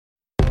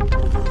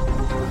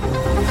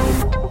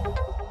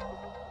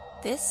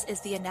This is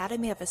the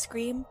Anatomy of a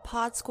Scream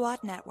Pod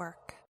Squad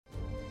Network.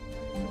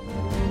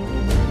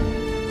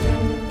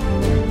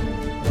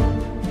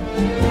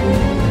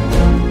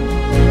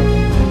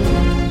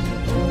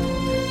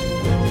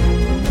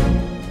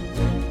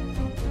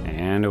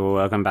 And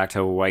welcome back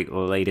to White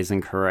Ladies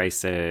in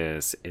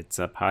Crisis. It's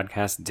a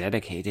podcast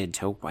dedicated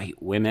to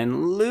white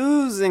women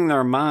losing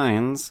their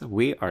minds.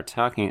 We are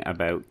talking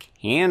about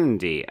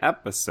Candy,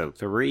 Episode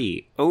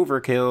 3,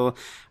 Overkill.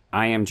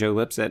 I am Joe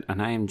Lipsett,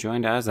 and I am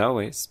joined, as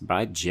always,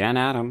 by Jen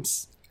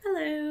Adams.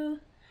 Hello.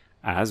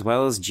 As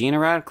well as Gina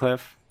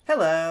Radcliffe.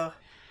 Hello.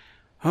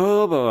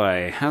 Oh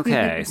boy.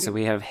 Okay, so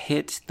we have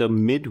hit the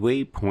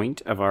midway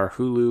point of our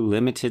Hulu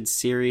Limited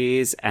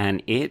series,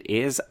 and it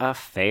is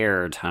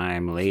affair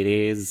time,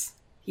 ladies.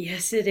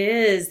 Yes, it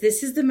is.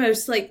 This is the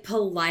most,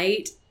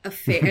 polite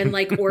affair and,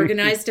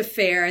 organized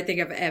affair I think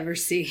I've ever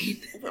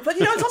seen. But,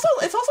 it's also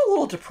a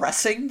little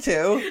depressing,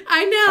 too.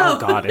 I know. Oh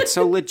god, it's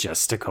so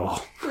logistical.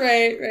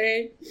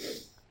 Right.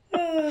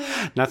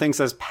 Nothing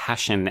says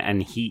passion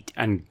and heat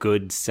and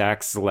good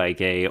sex like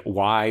a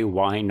why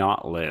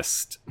not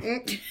list.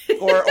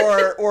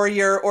 or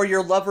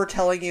your lover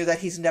telling you that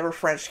he's never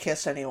French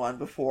kissed anyone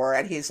before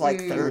and he's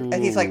like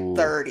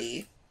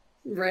 30.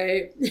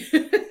 Right.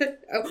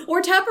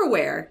 Or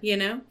Tupperware,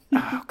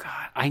 Oh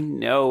god, I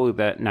know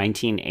that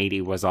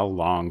 1980 was a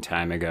long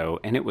time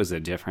ago and it was a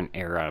different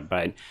era,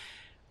 but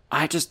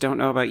I just don't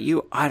know about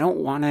you. I don't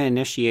want to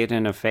initiate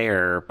an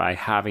affair by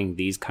having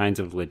these kinds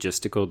of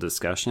logistical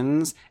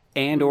discussions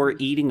and or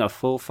eating a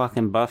full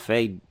fucking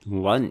buffet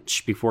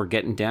lunch before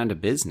getting down to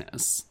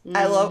business.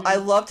 I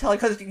love telling,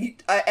 because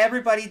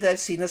everybody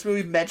that's seen this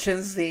movie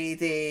mentions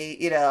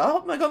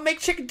I'm gonna go make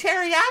chicken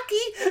teriyaki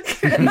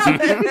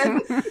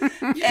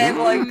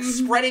and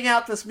spreading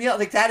out this meal.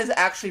 That is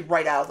actually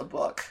right out of the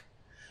book.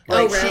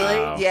 Oh,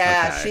 really?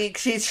 Okay.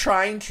 She's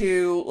trying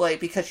to,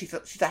 because she's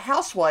a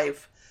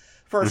housewife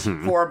first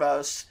and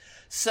foremost.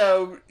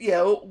 So,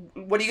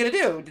 what are you going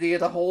to do?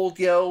 The whole,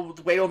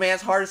 the way to a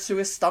man's heart is through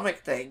his stomach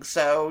thing.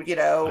 So,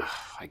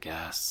 I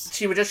guess.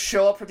 She would just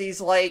show up for these,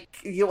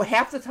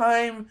 half the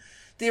time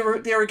they were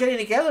getting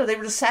together, they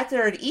were just sat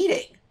there and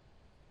eating.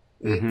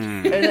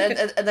 Mm-hmm.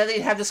 and then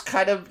they'd have this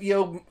kind of,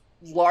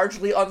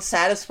 largely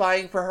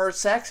unsatisfying for her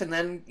sex and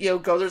then,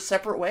 go their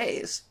separate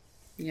ways.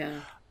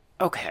 Yeah.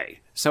 Okay,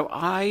 so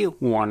I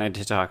wanted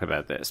to talk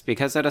about this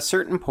because at a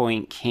certain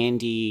point,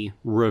 Candy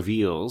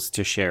reveals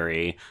to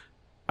Sherry,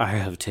 I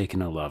have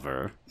taken a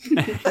lover.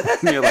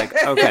 And you're like,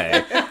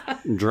 okay,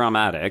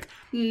 dramatic.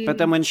 But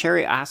then when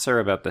Sherry asks her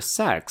about the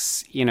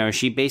sex,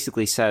 she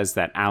basically says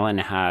that Alan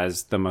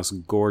has the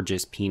most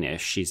gorgeous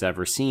penis she's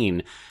ever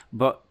seen.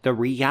 But the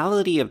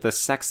reality of the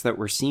sex that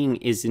we're seeing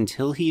is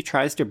until he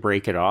tries to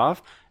break it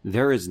off,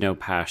 there is no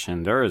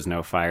passion, there is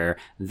no fire.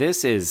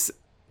 This is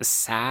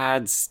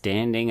sad,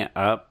 standing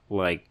up,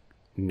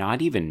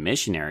 not even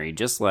missionary,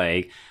 just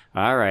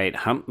all right,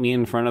 hump me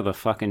in front of the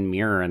fucking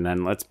mirror and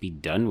then let's be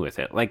done with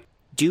it.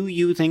 Do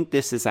you think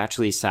this is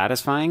actually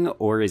satisfying,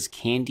 or is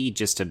Candy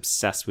just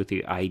obsessed with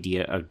the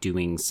idea of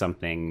doing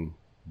something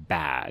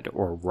bad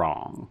or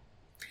wrong?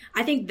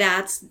 I think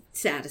that's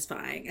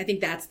satisfying. I think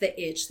that's the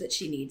itch that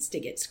she needs to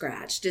get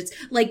scratched. It's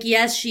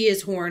yes, she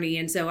is horny,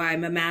 and so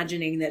I'm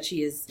imagining that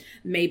she is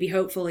maybe,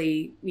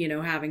 hopefully,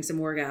 having some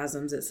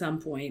orgasms at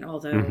some point,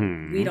 although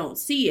we don't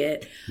see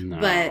it. No.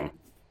 But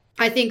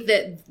I think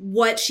that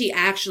what she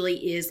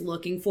actually is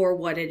looking for,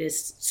 what it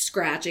is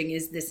scratching,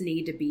 is this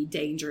need to be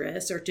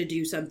dangerous or to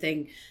do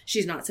something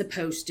she's not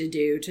supposed to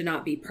do, to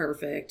not be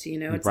perfect.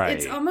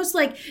 It's almost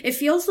it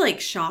feels like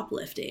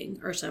shoplifting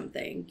or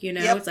something,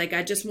 Yep. It's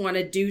I just want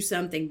to do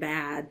something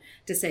bad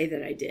to say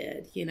that I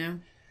did,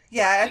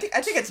 Yeah,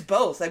 I think it's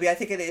both. I mean, I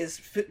think it is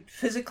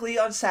physically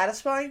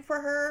unsatisfying for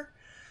her.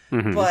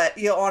 Mm-hmm. But,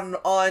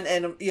 on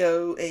and,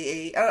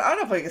 I don't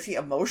know if I can see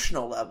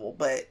emotional level,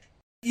 but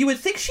you would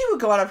think she would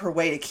go out of her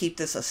way to keep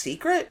this a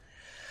secret,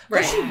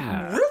 but she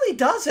really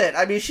doesn't.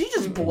 I mean, she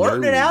just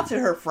blurted it out to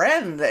her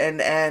friend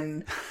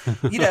and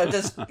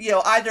just,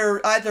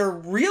 either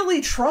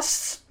really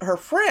trusts her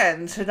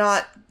friend to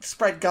not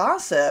spread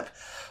gossip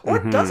or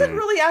doesn't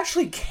really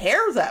actually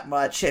care that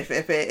much if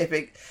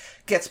it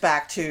gets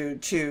back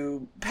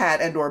to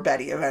Pat and or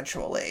Betty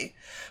eventually,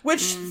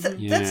 which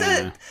that's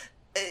a,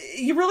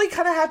 you really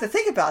kind of have to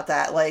think about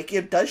that.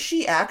 Does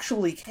she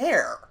actually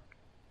care?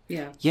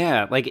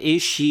 Yeah,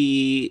 is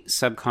she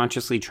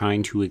subconsciously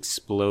trying to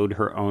explode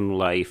her own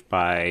life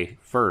by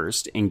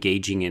first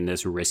engaging in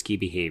this risky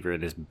behavior,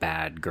 this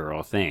bad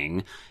girl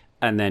thing,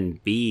 and then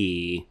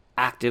B,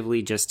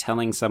 actively just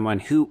telling someone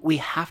who we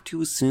have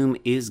to assume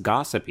is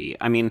gossipy?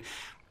 I mean,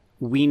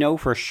 we know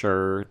for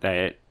sure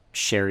that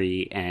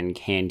Sherry and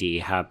Candy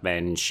have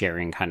been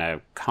sharing kind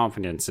of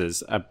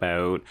confidences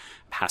about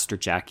Pastor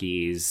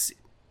Jackie's,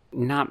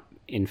 not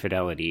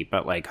infidelity,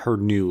 but her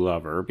new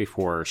lover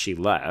before she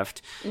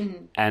left.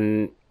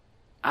 And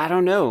I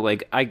don't know,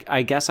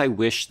 I guess I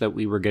wish that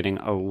we were getting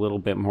a little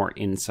bit more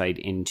insight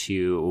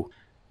into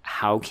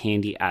how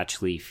Candy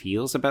actually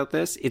feels about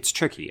this, it's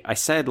tricky. I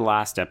said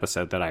last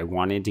episode that I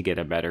wanted to get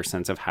a better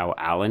sense of how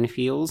Alan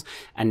feels,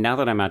 and now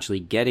that I'm actually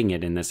getting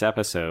it in this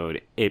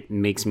episode, it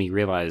makes me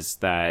realize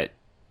that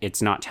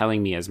it's not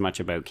telling me as much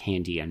about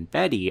Candy and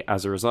Betty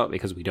as a result,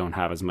 because we don't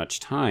have as much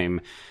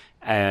time.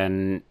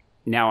 And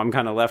now I'm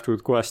kind of left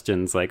with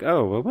questions like,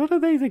 oh, well, what do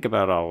they think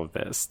about all of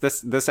this?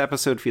 This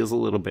episode feels a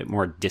little bit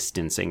more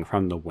distancing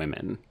from the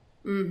women.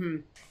 Mm-hmm.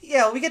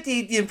 Yeah, we get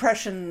the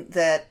impression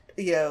that,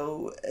 you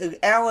know,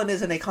 Alan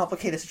is in a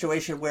complicated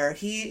situation where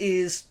he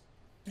is,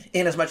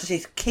 in as much as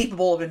he's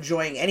capable of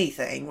enjoying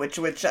anything, which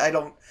I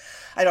don't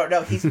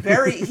know. He's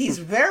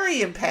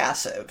very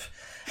impassive.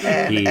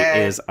 And, he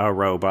is a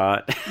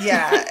robot.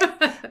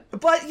 Yeah.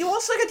 But you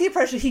also get the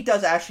impression he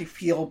does actually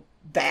feel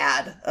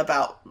bad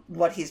about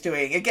what he's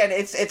doing. Again,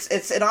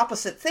 it's an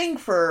opposite thing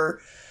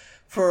for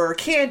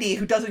Candy,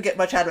 who doesn't get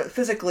much out of it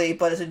physically,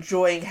 but is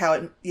enjoying how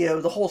it, you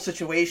know, the whole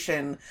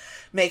situation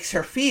makes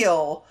her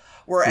feel.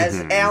 Whereas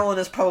Alan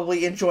is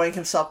probably enjoying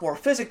himself more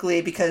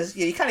physically, because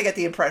you kind of get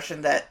the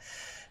impression that,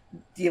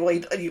 you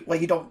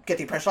don't get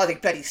the impression. I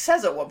think Betty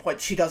says at one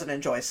point she doesn't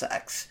enjoy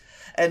sex.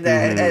 And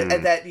that,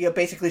 and that, you know,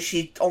 basically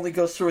she only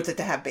goes through with it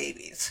to have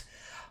babies.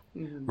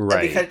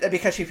 Right. And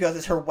because she feels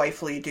it's her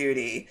wifely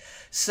duty.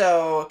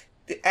 So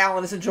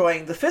Alan is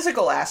enjoying the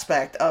physical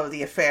aspect of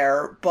the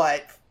affair,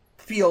 but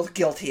feels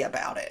guilty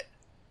about it.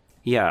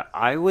 Yeah,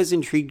 I was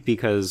intrigued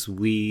because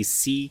we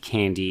see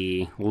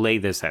Candy lay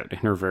this out in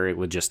her very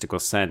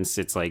logistical sense.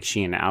 It's like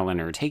she and Alan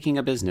are taking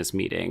a business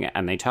meeting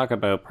and they talk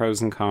about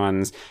pros and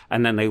cons,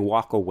 and then they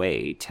walk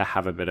away to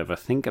have a bit of a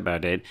think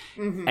about it.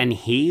 And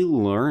he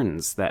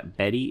learns that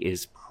Betty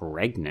is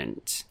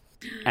pregnant.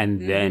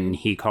 And then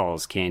he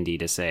calls Candy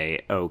to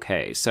say,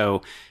 okay.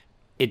 So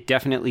it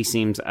definitely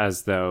seems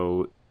as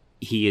though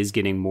he is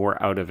getting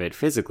more out of it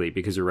physically,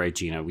 because you're right,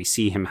 Gina. We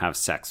see him have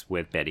sex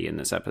with Betty in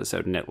this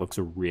episode, and it looks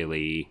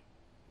really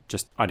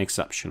just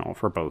unexceptional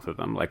for both of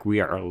them. Like, we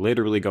are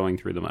literally going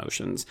through the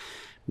motions.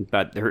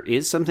 But there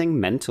is something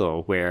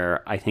mental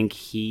where I think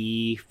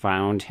he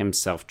found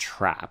himself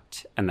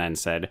trapped and then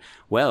said,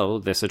 well,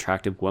 this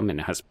attractive woman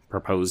has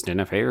proposed an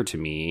affair to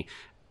me.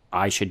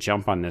 I should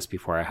jump on this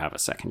before I have a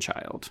second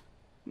child.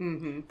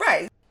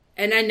 Right.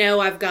 And I know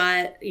I've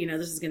got,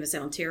 this is going to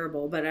sound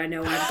terrible, but I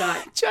know I've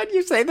got... Jen,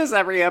 you say this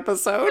every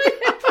episode.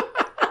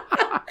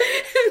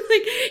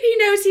 Like, he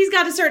knows he's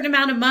got a certain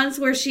amount of months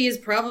where she is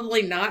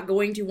probably not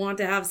going to want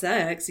to have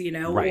sex,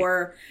 Right.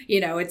 or,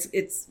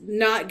 it's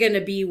not going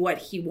to be what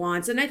he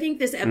wants. And I think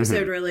this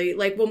episode really,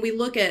 like, when we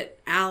look at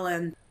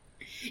Alan,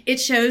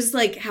 it shows,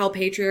 like, how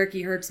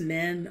patriarchy hurts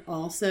men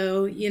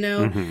also,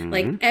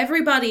 Like,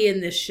 everybody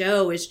in this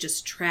show is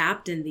just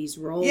trapped in these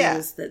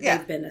roles that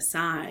they've been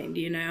assigned,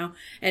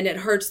 And it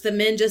hurts the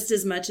men just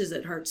as much as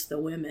it hurts the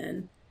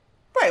women.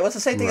 Right. Well, it's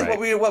the same thing as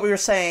what we were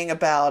saying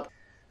about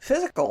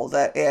physical,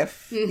 that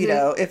if,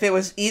 if it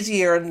was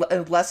easier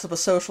and less of a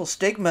social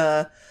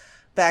stigma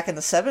back in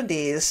the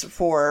 70s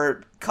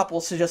for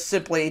couples to just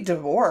simply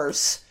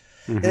divorce,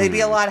 they'd be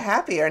a lot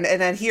happier. And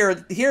then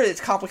here it's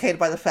complicated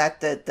by the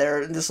fact that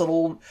they're in this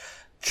little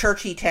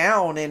churchy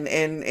town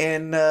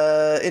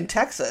in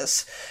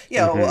Texas.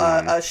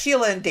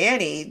 Sheila and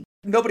Danny,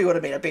 nobody would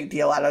have made a big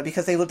deal out of it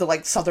because they lived in,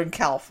 like, Southern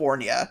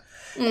California.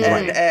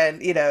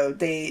 And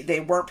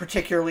they weren't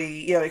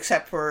particularly,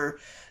 except for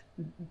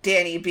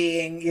Danny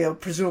being,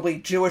 presumably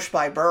Jewish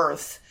by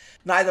birth,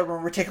 neither were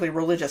particularly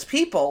religious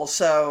people.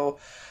 So,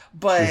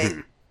 but,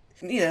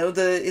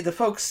 the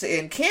folks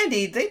in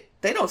Candy,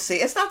 they don't see,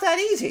 it's not that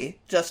easy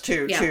just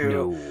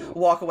to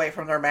walk away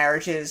from their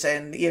marriages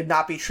and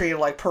not be treated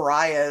like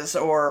pariahs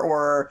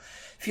or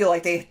feel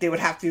like they would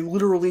have to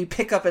literally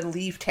pick up and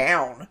leave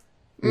town.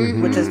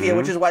 Which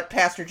is what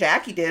Pastor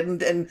Jackie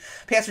did, and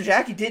Pastor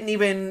Jackie didn't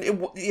even,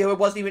 it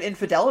wasn't even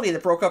infidelity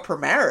that broke up her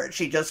marriage.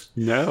 She just...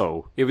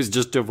 No, it was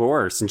just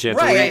divorce, and she had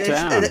to leave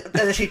town. And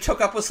then she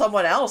took up with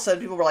someone else, and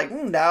people were like,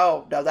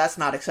 no, that's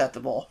not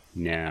acceptable.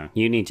 No,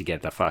 you need to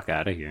get the fuck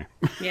out of here.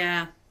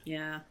 Yeah.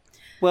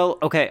 Well,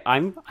 okay,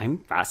 I'm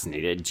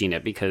fascinated,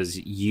 Gina, because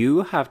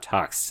you have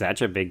talked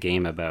such a big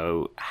game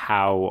about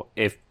how,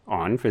 if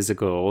on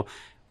physical,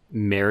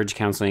 marriage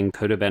counseling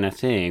could have been a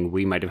thing,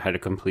 we might have had a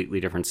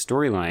completely different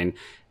storyline.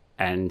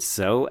 And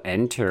so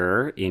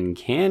enter in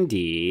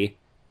Candy,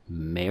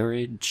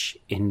 marriage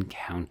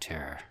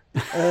encounter.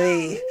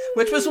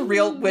 Which was a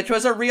real thing. It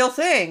was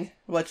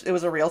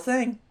a real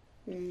thing.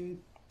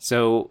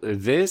 So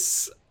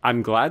this,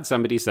 I'm glad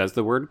somebody says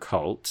the word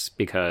cult,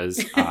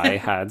 because I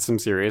had some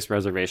serious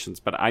reservations,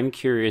 but I'm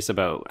curious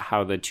about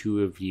how the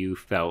two of you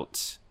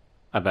felt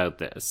about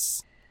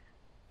this.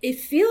 It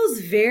feels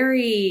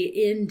very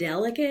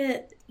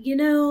indelicate,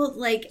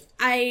 like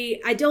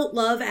I don't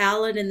love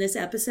Alan in this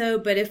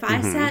episode, but if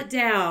I sat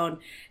down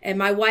and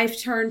my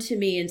wife turned to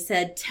me and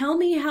said, tell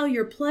me how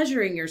you're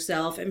pleasuring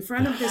yourself in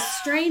front of this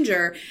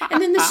stranger, and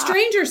then the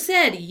stranger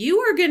said, you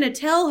are going to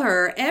tell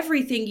her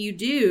everything you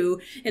do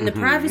in the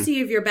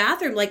privacy of your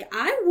bathroom, like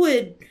I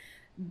would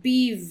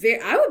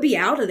be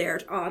out of there,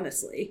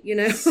 honestly,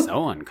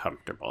 So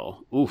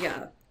uncomfortable. Oof.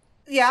 Yeah.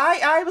 Yeah,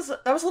 I was a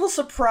little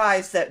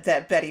surprised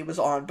that Betty was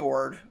on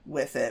board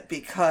with it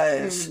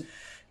because,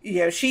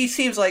 she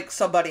seems like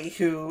somebody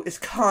who is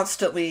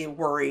constantly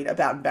worried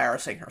about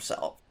embarrassing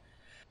herself.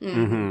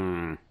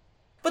 Mm-hmm.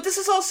 But this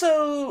is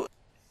also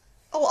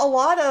a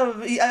lot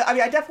of,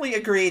 I definitely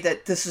agree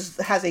that this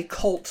has a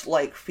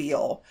cult-like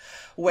feel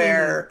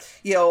where,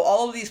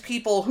 all of these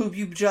people who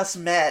you've just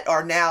met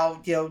are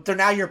now, they're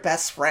now your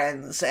best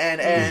friends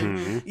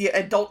and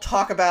don't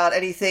talk about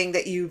anything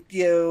that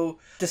you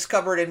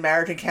discovered in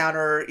Marriage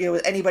Encounter,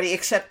 with anybody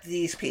except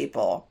these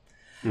people.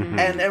 Mm-hmm.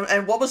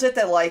 And what was it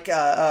that, like,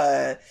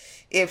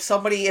 if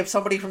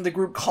somebody from the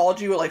group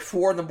called you at like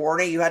 4 a.m,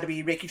 you had to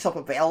be making yourself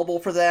available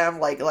for them,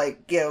 like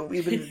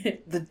even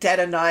the dead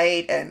of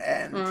night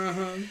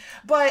and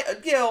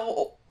but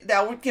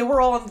now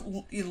we're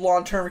all in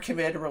long-term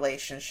committed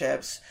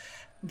relationships.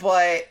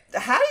 But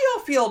how do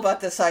y'all feel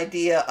about this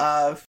idea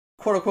of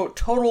quote unquote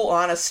total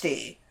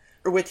honesty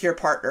with your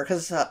partner?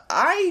 Because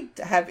I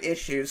have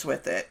issues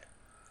with it.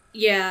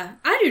 Yeah,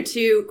 I do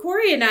too.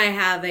 Corey and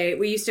I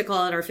we used to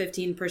call it our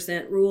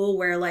 15% rule,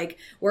 where like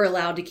we're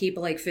allowed to keep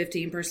like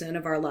 15%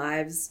 of our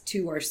lives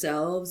to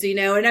ourselves,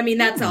 and I mean,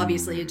 that's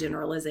obviously a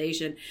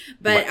generalization,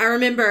 but I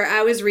remember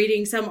I was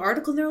reading some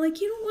article and they're like,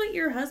 you don't want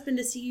your husband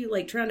to see you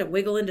like trying to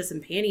wiggle into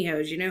some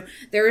pantyhose,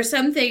 there are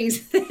some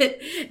things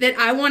that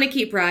I want to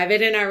keep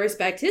private and I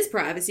respect his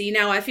privacy.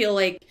 Now I feel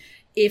like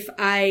if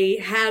I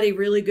had a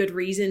really good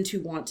reason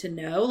to want to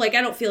know, like,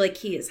 I don't feel like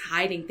he is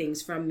hiding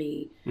things from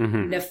me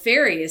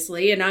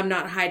nefariously, and I'm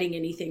not hiding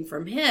anything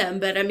from him.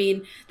 But I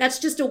mean, that's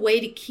just a way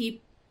to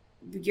keep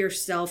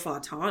yourself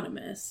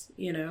autonomous,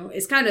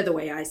 It's kind of the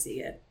way I see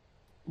it.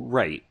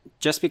 Right.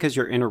 Just because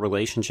you're in a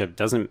relationship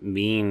doesn't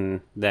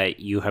mean that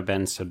you have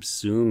been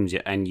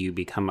subsumed and you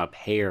become a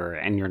pair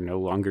and you're no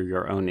longer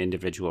your own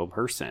individual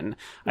person.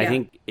 Yeah. I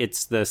think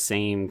it's the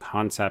same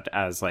concept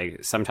as,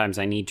 like, sometimes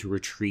I need to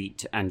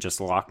retreat and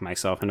just lock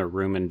myself in a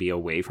room and be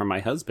away from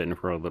my husband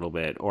for a little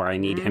bit, or I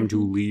need him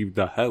to leave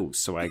the house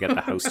so I get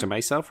the house to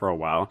myself for a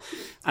while.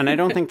 And I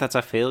don't think that's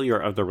a failure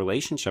of the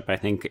relationship. I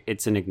think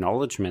it's an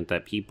acknowledgement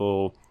that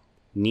people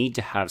need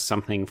to have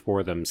something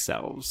for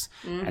themselves.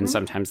 And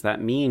sometimes that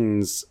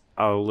means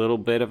a little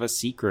bit of a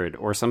secret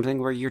or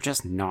something where you're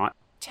just not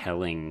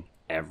telling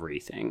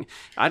everything.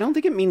 I don't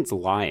think it means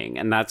lying.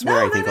 And that's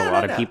where I think a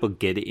lot of people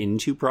get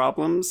into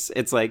problems.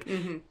 It's like,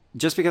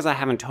 just because I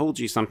haven't told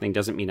you something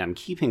doesn't mean I'm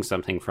keeping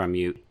something from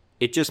you.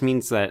 It just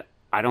means that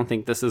I don't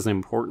think this is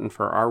important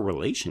for our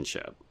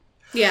relationship.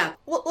 Yeah.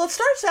 Well, it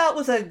starts out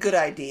with a good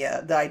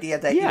idea. The idea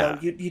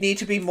that, you need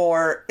to be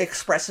more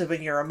expressive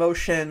in your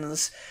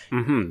emotions.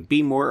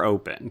 Be more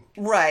open.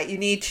 Right. You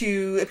need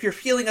to, if you're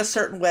feeling a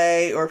certain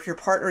way, or if your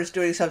partner is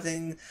doing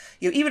something,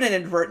 even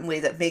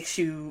inadvertently, that makes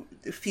you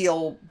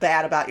feel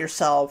bad about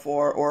yourself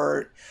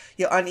or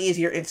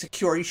uneasy or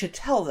insecure, you should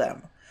tell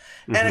them.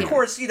 And of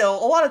course, a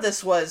lot of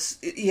this was,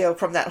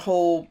 from that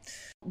whole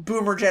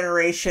boomer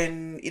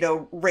generation,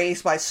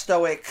 raised by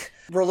stoic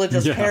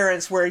religious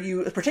parents, where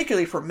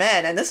particularly for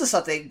men, and this is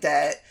something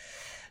that,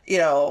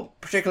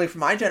 particularly for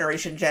my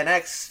generation, Gen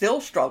X still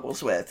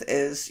struggles with,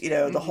 is,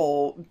 the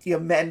whole,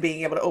 men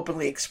being able to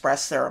openly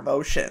express their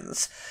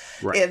emotions.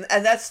 Right.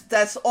 And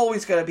that's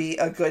always going to be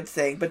a good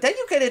thing. But then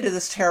you get into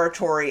this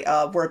territory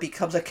of where it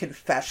becomes a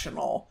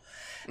confessional.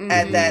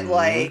 And that,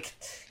 like,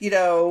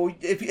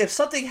 if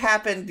something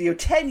happened,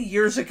 10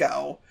 years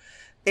ago,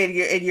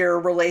 in your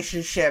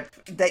relationship,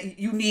 that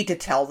you need to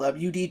tell them.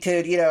 You need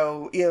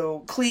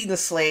to clean the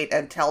slate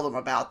and tell them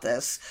about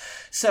this.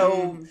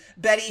 So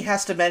Betty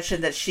has to mention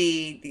that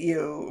she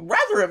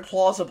rather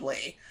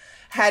implausibly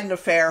had an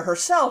affair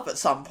herself at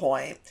some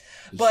point.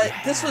 But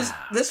this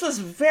was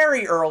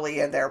very early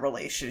in their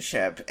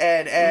relationship,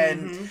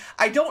 and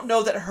I don't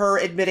know that her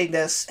admitting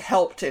this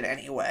helped in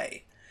any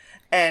way.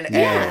 And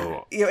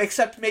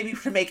except maybe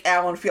to make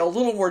Alan feel a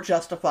little more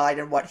justified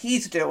in what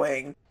he's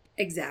doing.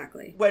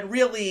 Exactly. When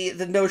really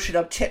the notion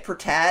of tit for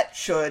tat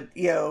should,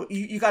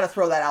 you got to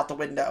throw that out the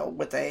window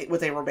with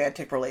a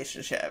romantic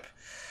relationship.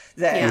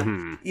 That,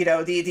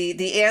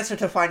 the answer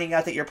to finding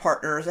out that your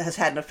partner has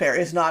had an affair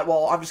is not,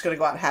 well, I'm just going to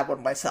go out and have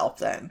one myself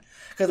then.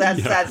 Because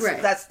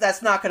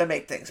that's not going to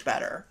make things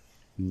better.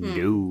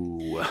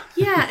 No.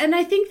 Yeah, and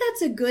I think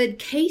that's a good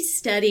case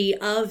study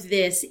of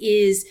this.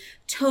 Is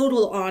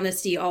total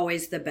honesty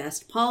always the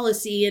best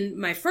policy? And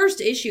my first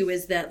issue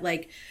is that,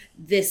 like,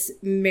 this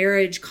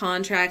marriage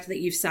contract that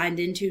you've signed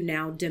into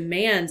now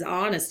demands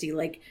honesty.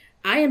 Like,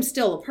 I am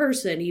still a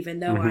person, even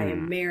though I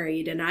am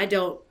married, and I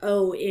don't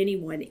owe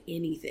anyone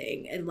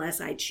anything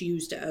unless I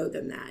choose to owe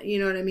them that. You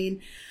know what I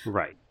mean?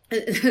 Right.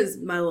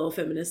 My little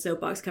feminist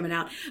soapbox coming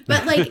out.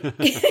 But, like,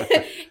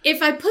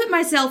 if I put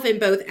myself in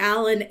both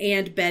Alan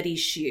and Betty's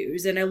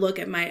shoes and I look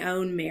at my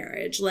own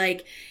marriage,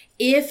 like,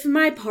 if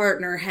my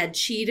partner had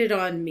cheated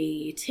on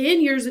me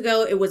 10 years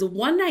ago, it was a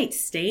one-night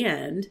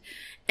stand,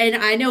 and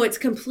I know it's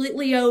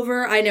completely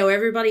over. I know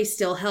everybody's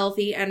still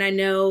healthy, and I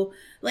know,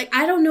 like,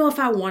 I don't know if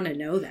I want to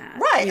know that.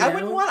 Right. I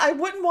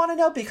wouldn't want to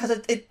know, because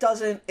it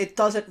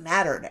doesn't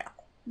matter now.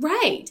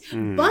 Right.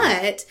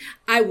 But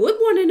I would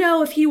want to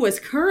know if he was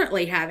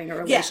currently having a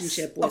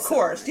relationship with of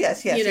course. someone,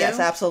 Yes,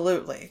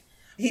 absolutely.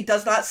 He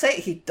does not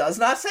say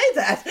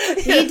that.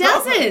 He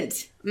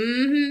doesn't.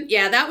 Mm-hmm.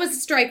 Yeah, that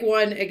was strike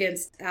one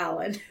against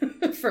Alan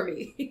for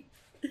me.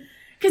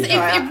 Because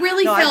it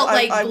really felt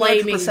like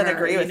blaming her. I 100%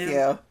 agree with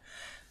you.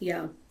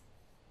 Yeah.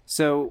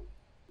 So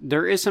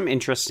there is some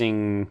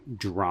interesting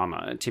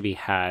drama to be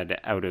had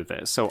out of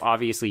this. So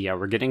obviously,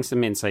 we're getting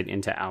some insight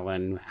into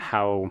Alan,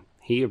 how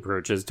he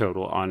approaches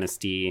total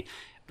honesty,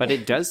 but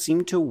it does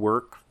seem to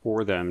work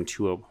for them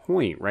to a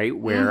point, right?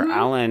 Where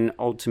Alan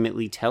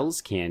ultimately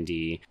tells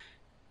Candy,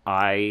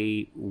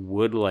 I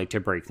would like to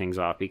break things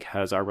off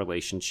because our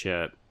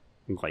relationship,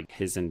 like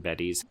his and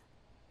Betty's,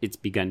 it's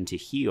begun to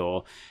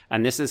heal.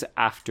 And this is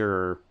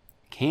after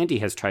Candy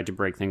has tried to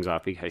break things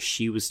off because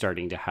she was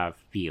starting to have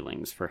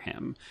feelings for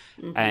him.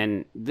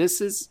 And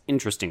this is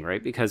interesting,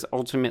 right? Because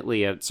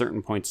ultimately at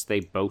certain points they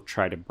both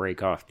try to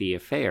break off the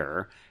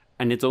affair.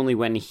 And it's only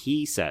when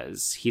he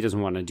says he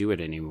doesn't want to do it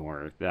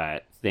anymore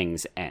that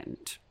things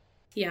end.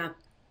 Yeah.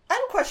 I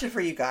have a question for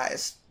you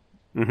guys.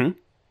 Mm-hmm.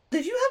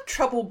 Did you have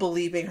trouble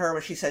believing her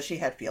when she said she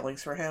had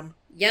feelings for him?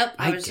 Yep,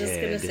 I was just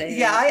going to say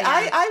yeah,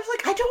 that. I was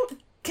like, I don't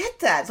get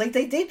that. Like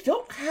they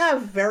don't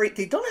have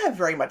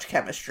very much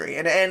chemistry.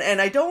 And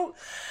I don't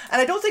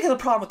think it's a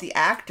problem with the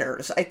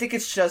actors. I think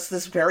it's just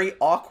this very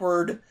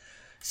awkward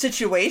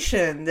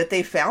situation that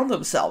they found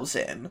themselves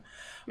in.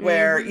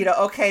 Where,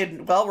 okay,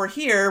 well, we're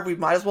here, we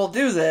might as well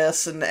do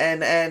this, and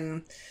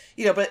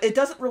but it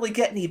doesn't really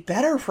get any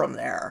better from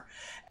there.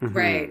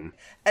 Right. And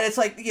it's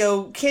like,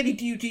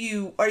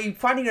 Candy, are you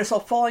finding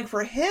yourself falling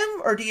for him,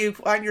 or do you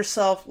find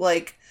yourself,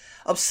 like,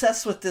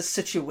 obsessed with this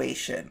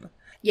situation?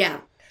 Yeah.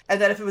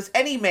 And that if it was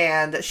any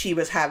man that she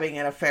was having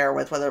an affair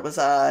with, whether it was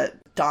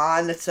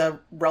Don, it's a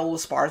Raul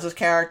Esparza's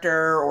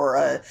character,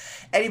 or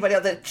anybody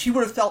else, that she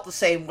would have felt the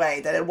same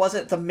way, that it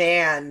wasn't the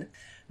man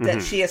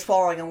that she is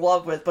falling in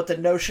love with, but the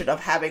notion of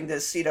having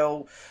this,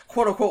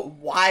 quote-unquote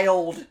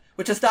wild,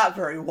 which is not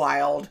very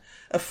wild,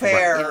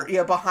 affair,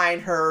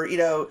 behind her,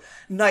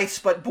 nice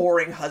but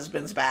boring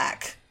husband's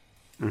back.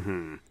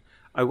 Mm-hmm.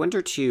 I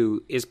wonder,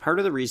 too, is part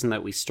of the reason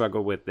that we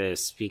struggle with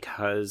this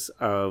because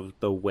of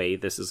the way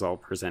this is all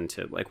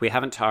presented? Like, we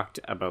haven't talked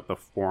about the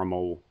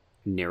formal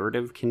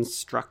narrative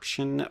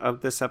construction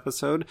of this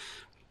episode,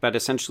 but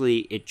essentially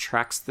it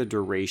tracks the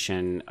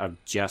duration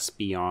of just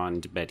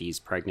beyond Betty's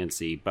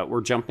pregnancy, but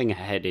we're jumping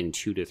ahead in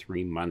 2 to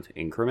 3 month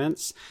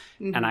increments.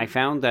 And I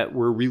found that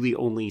we're really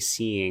only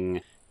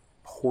seeing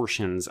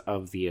portions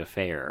of the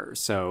affair.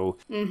 So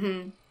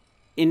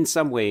in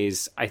some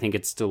ways, I think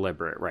it's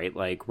deliberate, right?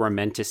 Like, we're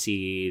meant to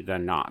see the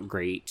not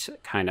great,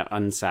 kind of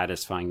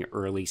unsatisfying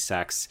early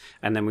sex,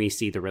 and then we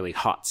see the really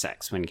hot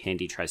sex when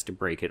Candy tries to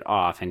break it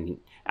off and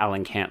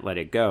Alan can't let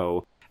it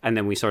go. And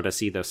then we sort of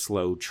see the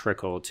slow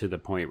trickle to the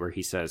point where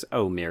he says,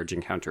 oh, Marriage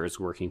Encounter is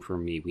working for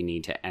me. We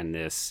need to end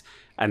this.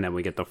 And then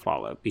we get the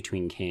fallout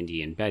between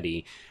Candy and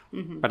Betty.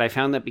 But I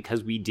found that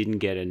because we didn't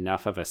get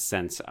enough of a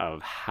sense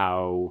of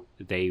how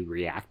they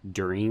react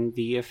during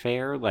the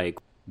affair, like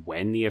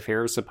when the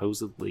affair is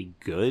supposedly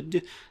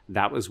good,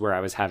 that was where I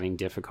was having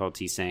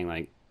difficulty saying,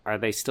 like, are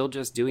they still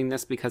just doing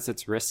this because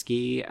it's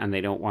risky and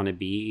they don't want to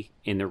be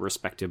in their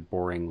respective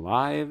boring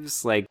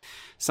lives? Like,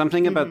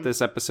 something about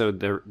this episode,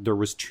 there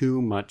was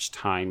too much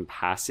time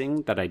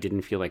passing that I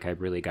didn't feel like I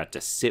really got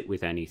to sit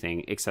with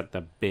anything except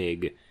the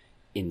big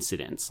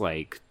incidents,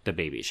 like the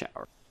baby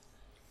shower.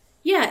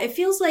 Yeah, it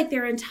feels like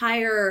their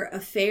entire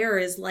affair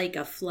is like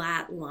a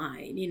flat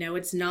line.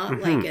 It's not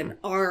like an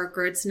arc,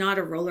 or it's not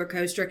a roller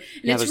coaster.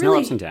 And there's no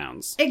ups and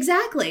downs.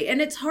 Exactly.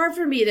 And it's hard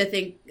for me to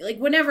think, like,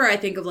 whenever I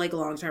think of like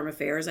long-term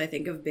affairs, I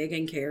think of Big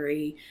and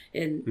Carrie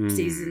in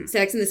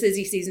Sex and the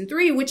City season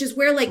 3, which is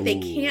where like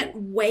they can't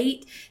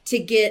wait to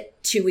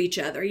get to each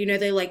other.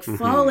 They like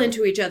fall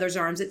into each other's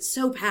arms. It's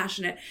so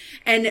passionate.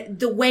 And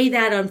the way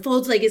that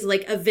unfolds, like, is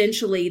like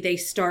eventually they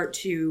start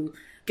to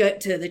go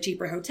to the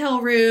cheaper hotel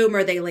room,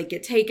 or they like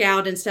get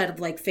takeout instead of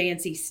like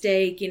fancy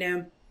steak,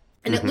 and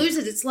it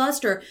loses its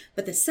luster,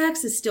 but the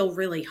sex is still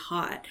really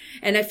hot.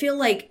 And I feel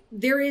like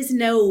there is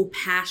no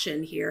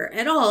passion here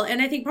at all.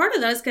 And I think part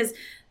of that is because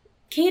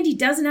Candy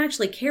doesn't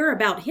actually care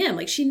about him.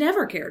 Like, she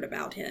never cared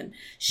about him.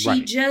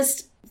 She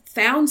just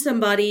found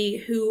somebody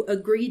who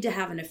agreed to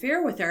have an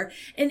affair with her.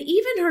 And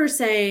even her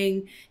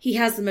saying, he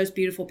has the most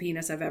beautiful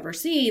penis I've ever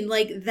seen,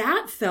 like,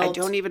 that felt...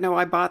 I don't even know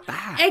I bought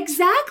that.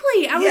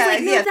 Exactly. I was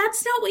like, no,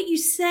 that's not what you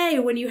say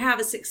when you have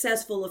a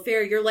successful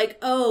affair. You're like,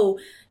 oh,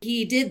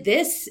 he did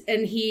this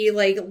and he,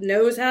 like,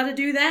 knows how to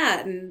do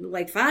that, and,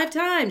 like, 5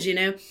 times,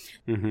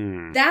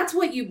 That's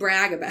what you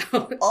brag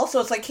about. Also,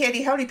 it's like,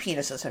 Candy, how many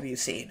penises have you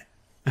seen?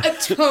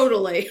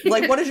 Totally.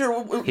 Like, what is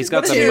your... He's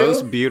got the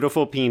most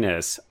beautiful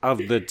penis of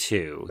the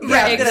two.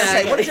 Yeah, I was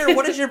gonna say,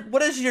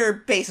 what is your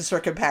basis for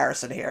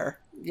comparison here?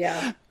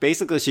 Yeah.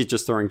 Basically, she's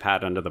just throwing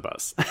Pat under the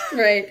bus.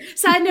 Right.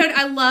 Side note,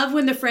 I love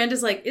when the friend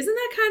is like, isn't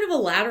that kind of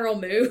a lateral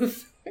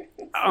move?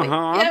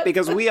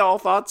 Because we all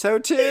thought so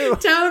too.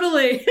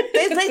 Totally.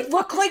 They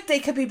look like they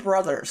could be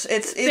brothers.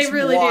 It's they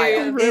really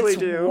wild. do.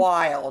 It's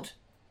wild.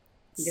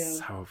 Yeah.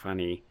 So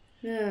funny.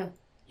 Yeah.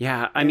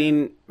 Yeah, I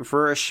mean,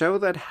 for a show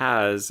that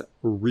has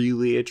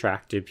really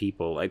attractive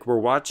people, like we're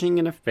watching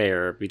an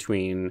affair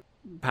between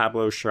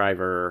Pablo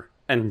Schreiber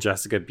and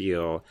Jessica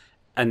Biel,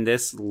 and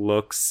this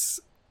looks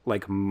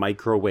like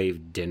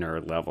microwave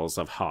dinner levels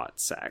of hot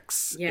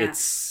sex. Yeah. It's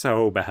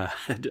so bad.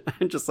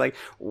 I'm just like,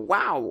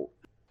 wow.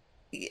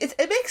 It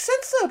makes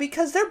sense though,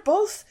 because they're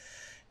both,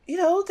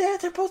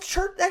 they're both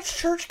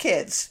church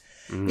kids.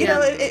 Mm. You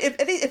know,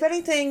 if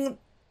anything,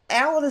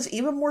 Alan is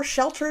even more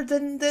sheltered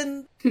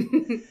than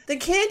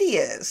Candy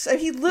is. And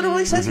he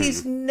literally says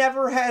he's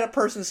never had a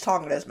person's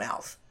tongue in his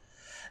mouth.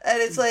 And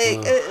it's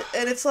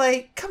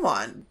like, come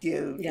on,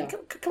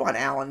 come on,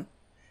 Alan.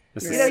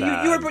 This You is know,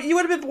 sad. you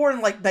would have been born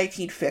in like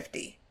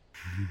 1950.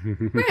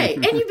 Right.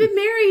 And you've been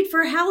married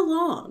for how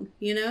long,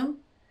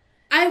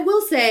 I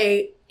will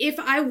say, if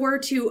I were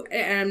to,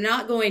 and I'm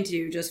not going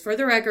to, just for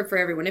the record for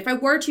everyone, if I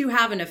were to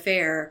have an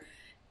affair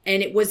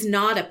and it was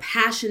not a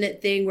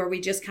passionate thing where we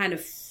just kind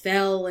of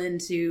fell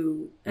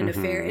into an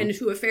affair,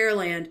 into affair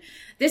land,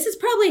 this is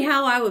probably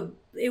how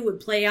it would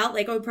play out.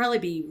 Like, I would probably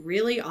be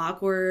really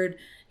awkward.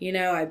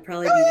 I'd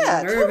probably be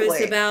nervous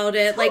totally. about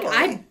it. Totally. Like,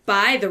 I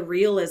buy the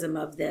realism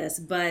of this,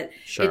 but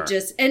Sure. it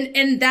just,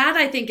 and that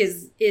I think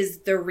is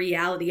the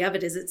reality of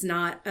it, is it's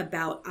not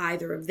about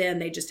either of them.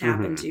 They just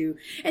happen to.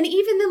 And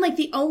even then, like,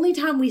 the only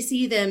time we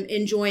see them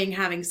enjoying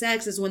having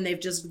sex is when they've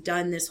just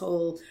done this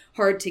whole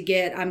hard to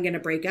get, I'm going to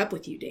break up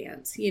with you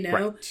dance,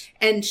 Right.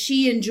 And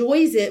she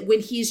enjoys it when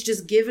he's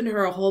just given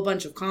her a whole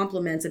bunch of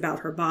compliments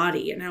about her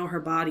body and how her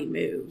body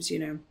moves,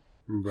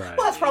 Right.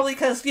 Well, that's probably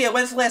because,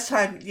 when's the last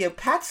time,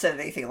 Pat said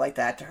anything like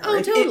that to her?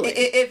 Oh, totally.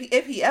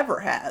 If he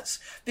ever has.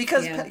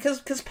 Because Yeah.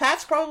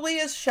 Pat's probably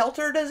as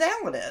sheltered as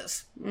Alan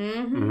is.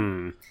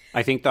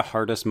 I think the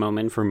hardest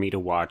moment for me to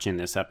watch in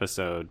this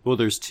episode, well,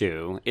 there's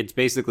two. It's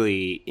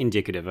basically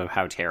indicative of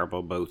how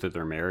terrible both of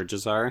their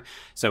marriages are.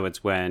 So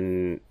it's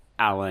when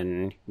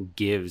Alan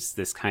gives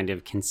this kind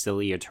of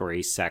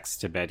conciliatory sex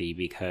to Betty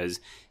because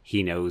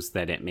he knows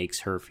that it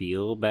makes her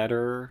feel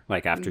better,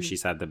 like after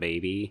she's had the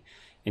baby.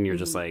 And you're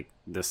just like,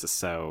 this is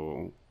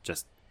so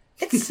just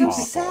It's so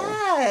awful.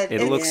 sad.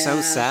 It looks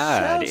so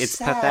sad. so It's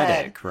sad.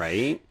 pathetic,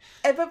 right?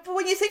 But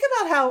when you think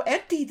about how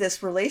empty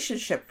this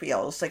relationship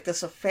feels, like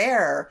this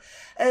affair,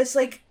 and it's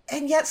like,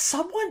 and yet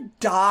someone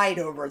died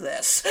over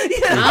this.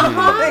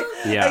 Uh-huh.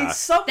 Yeah.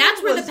 someone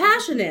That's where was- the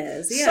passion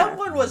is. Yeah.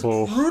 Someone was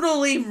Oh.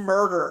 brutally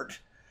murdered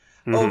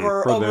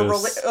over for over,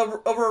 this.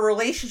 over a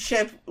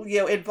relationship,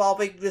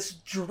 involving this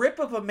drip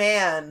of a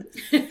man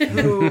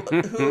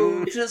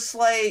who just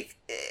like.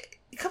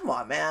 Come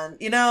on, man.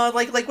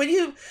 Like when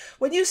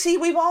you see,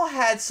 we've all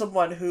had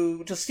someone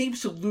who just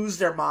seems to lose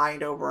their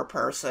mind over a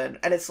person,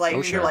 and it's like,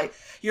 Oh, sure.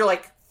 you're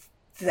like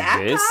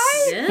that This?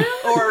 guy, Yeah.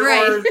 or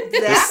Right. that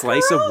This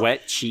slice girl? of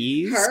wet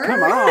cheese? Her?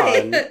 Come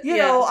on.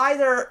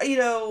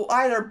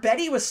 Either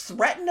Betty was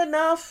threatened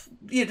enough,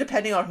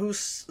 depending on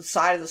whose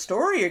side of the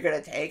story you're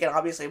going to take, and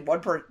obviously one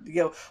of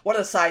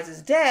the sides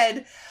is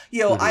dead.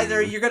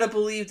 Either you're going to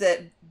believe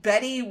that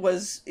Betty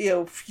was,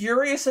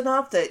 furious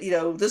enough that,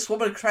 this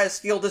woman tried to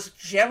steal this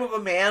gem of a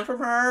man from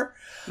her,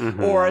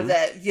 or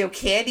that,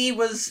 Candy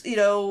was,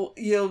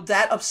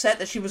 that upset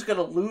that she was going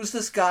to lose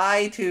this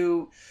guy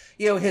to,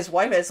 his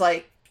wife. It's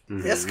like,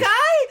 this guy?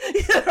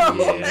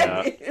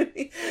 Yeah.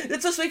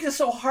 It just makes it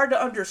so hard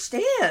to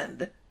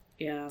understand.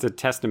 Yeah. It's a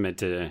testament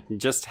to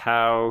just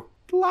how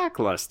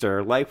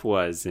lackluster life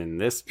was in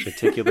this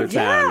particular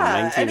town in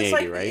and it's 1980,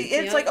 like, right?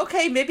 It's Yep. like,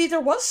 okay, maybe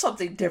there was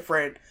something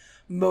different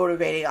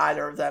motivating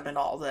either of them in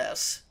all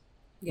this.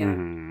 Yeah.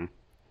 Mhm.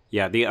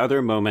 Yeah, the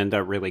other moment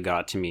that really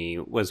got to me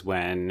was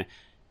when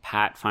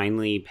Pat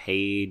finally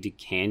paid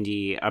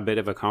Candy a bit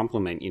of a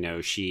compliment.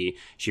 She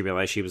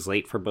realized she was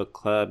late for book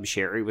club.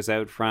 Sherry was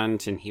out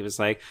front, and he was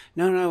like,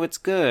 no, it's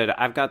good.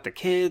 I've got the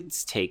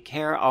kids. Take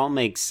care. I'll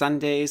make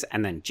Sundays.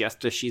 And then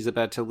just as she's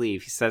about to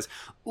leave, he says,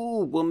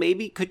 ooh, well,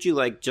 maybe could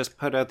you, just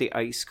put out the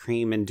ice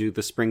cream and do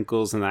the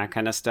sprinkles and that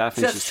kind of stuff?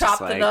 And Just she's chop just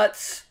the like,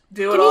 nuts.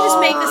 Do it Can you all.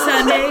 just make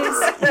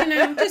the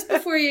Sundays, just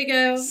before you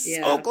go?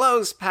 so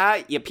close,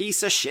 Pat, you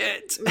piece of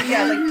shit.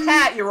 Yeah, like,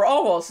 Pat, you were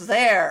almost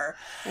there.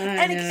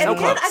 And again, So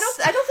close.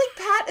 I don't think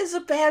Pat is a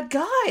bad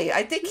guy.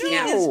 I think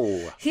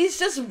No. he's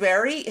just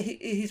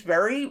he's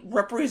very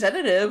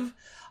representative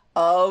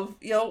of,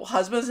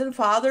 husbands and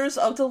fathers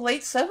of the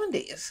late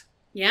 70s.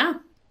 Yeah.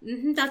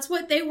 That's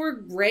what they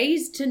were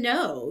raised to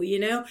know,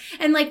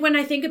 And when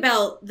I think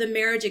about the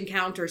marriage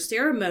encounter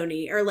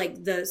ceremony, or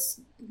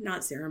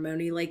not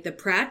ceremony, the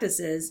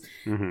practices,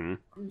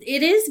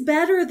 it is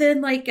better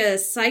than a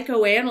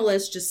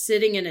psychoanalyst just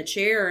sitting in a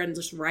chair and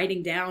just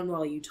writing down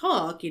while you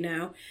talk, And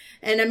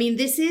I mean,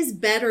 this is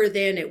better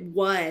than it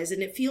was.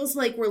 And it feels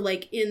like we're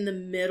in the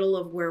middle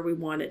of where we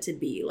want it to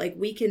be.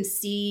 We can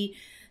see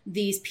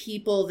these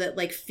people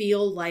that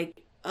feel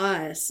like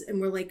us,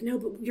 and we're like, no,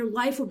 but your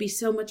life would be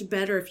so much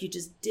better if you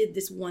just did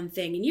this one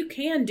thing, and you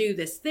can do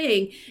this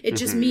thing. It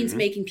just means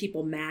making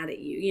people mad at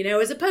you,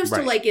 as opposed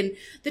to Right. in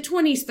the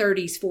 20s,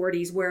 30s,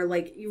 40s, where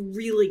you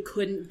really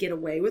couldn't get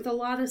away with a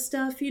lot of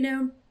stuff,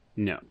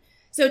 No.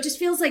 So it just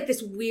feels like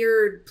this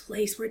weird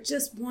place where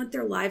just want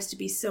their lives to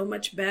be so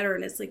much better.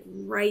 And it's like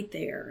right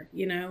there,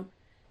 you know?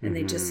 And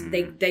they just,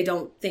 they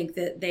don't think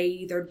that they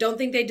either don't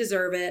think they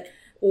deserve it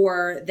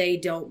or they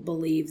don't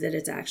believe that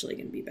it's actually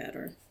going to be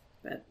better.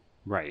 But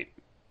right.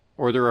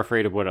 Or they're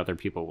afraid of what other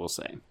people will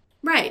say.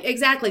 Right,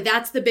 exactly.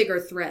 That's the bigger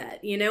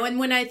threat, you know? And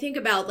when I think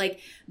about like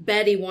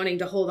Betty wanting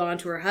to hold on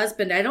to her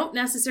husband, I don't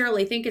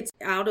necessarily think it's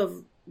out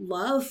of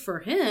love for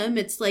him.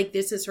 It's like,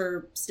 this is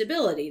her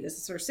stability. This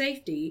is her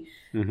safety.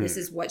 This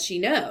is what she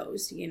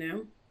knows, you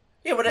know?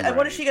 Yeah,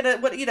 what is she gonna?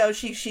 What, you know,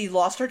 she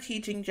lost her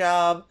teaching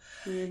job.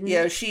 You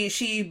know,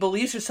 she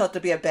believes herself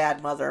to be a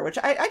bad mother, which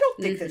I don't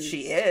think that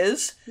she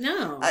is.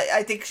 No,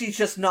 I think she's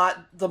just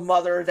not the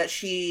mother that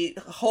she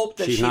hoped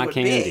that she would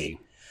Candy. be.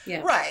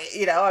 Yeah. Right.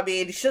 You know, I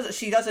mean,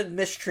 she doesn't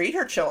mistreat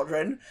her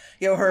children.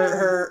 You know,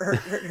 her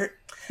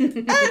I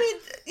mean,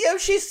 you know,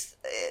 she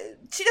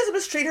doesn't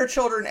mistreat her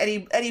children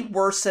any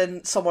worse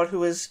than someone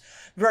who is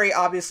very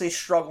obviously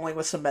struggling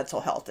with some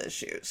mental health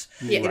issues.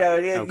 Yeah.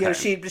 You know,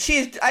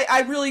 she's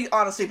I really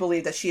honestly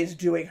believe that she is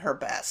doing her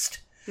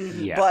best.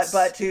 Yes.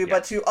 But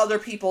to other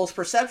people's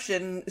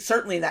perception,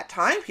 certainly in that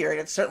time period,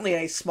 and certainly in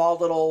a small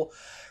little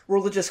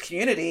religious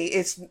community,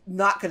 it's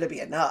not going to be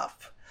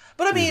enough.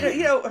 But I mean,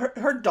 you know,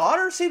 her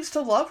daughter seems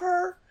to love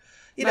her.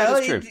 You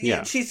know,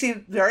 she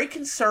seemed very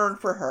concerned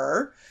for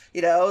her.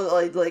 You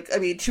know, like I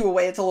mean, to a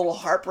way, it's a little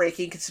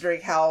heartbreaking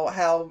considering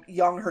how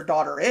young her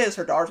daughter is.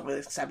 Her daughter's only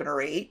like 7 or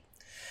 8.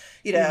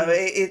 You know,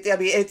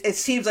 it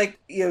seems like,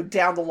 you know,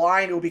 down the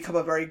line it will become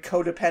a very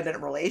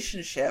codependent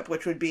relationship,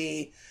 which would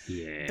be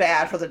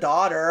bad for the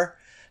daughter.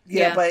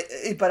 Yeah,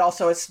 but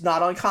also it's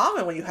not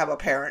uncommon when you have a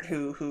parent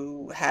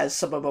who has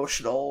some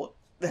emotional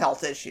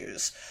health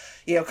issues.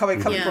 You know, coming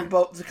from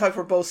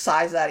both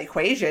sides of that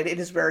equation, it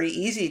is very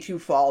easy to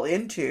fall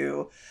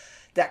into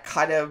that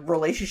kind of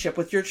relationship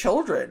with your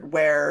children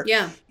where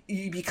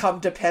you become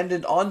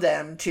dependent on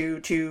them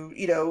to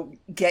you know,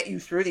 get you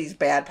through these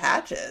bad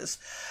patches.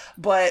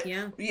 But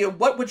you know,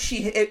 what would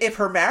she, if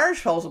her marriage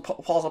falls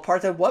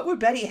apart? Then what would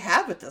Betty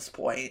have at this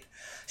point?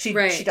 She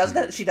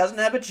doesn't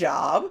have a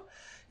job.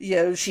 You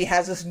know, she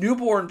has this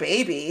newborn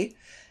baby.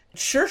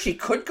 Sure, she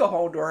could go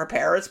home to her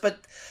parents,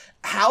 but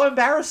how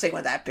embarrassing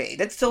would that be?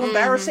 It's still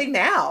embarrassing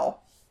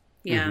now.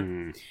 Yeah.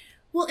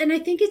 Well, and I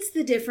think it's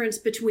the difference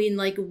between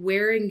like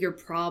wearing your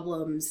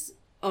problems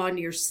on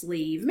your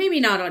sleeve, maybe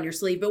not on your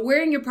sleeve, but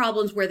wearing your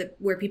problems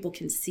where people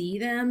can see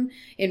them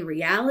in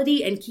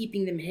reality and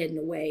keeping them hidden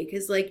away.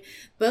 Because like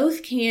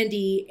both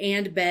Candy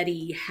and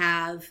Betty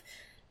have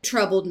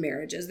troubled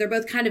marriages. They're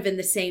both kind of in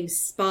the same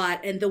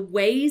spot, and the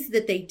ways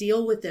that they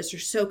deal with this are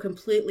so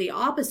completely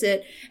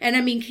opposite. And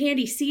I mean,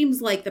 Candy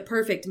seems like the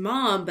perfect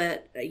mom,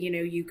 but you know,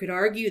 you could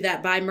argue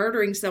that by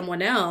murdering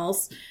someone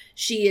else,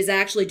 she is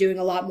actually doing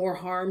a lot more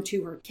harm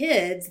to her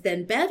kids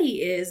than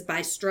Betty is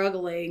by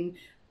struggling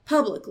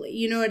publicly,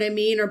 you know what I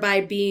mean? Or by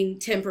being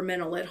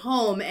temperamental at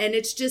home. And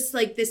it's just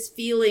like this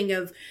feeling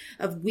of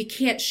we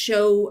can't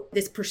show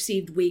this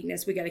perceived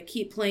weakness. We got to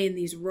keep playing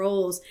these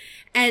roles.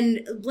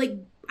 And like,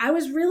 I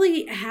was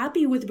really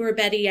happy with where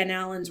Betty and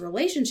Alan's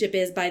relationship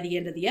is by the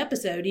end of the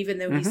episode, even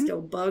though he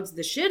still bugs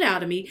the shit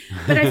out of me.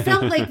 But I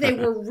felt like they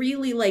were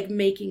really like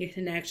making a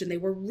connection. They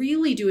were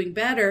really doing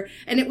better.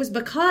 And it was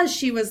because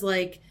she was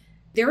like,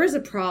 there is a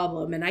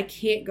problem and I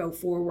can't go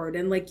forward.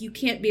 And like, you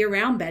can't be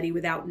around Betty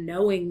without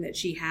knowing that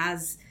she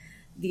has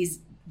these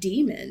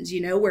demons,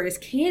 you know, whereas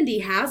Candy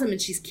has them and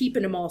she's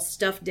keeping them all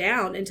stuffed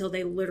down until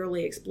they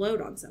literally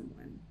explode on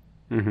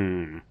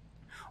someone.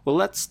 Well,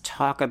 let's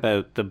talk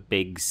about the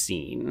big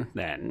scene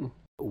then.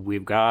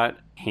 We've got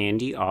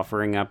Candy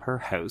offering up her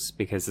house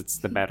because it's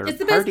the better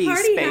party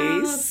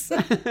space.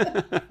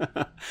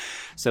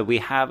 So we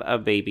have a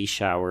baby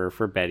shower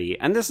for Betty.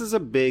 And this is a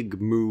big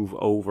move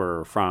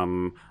over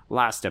from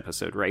last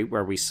episode, right?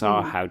 Where we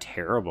saw how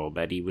terrible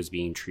Betty was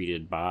being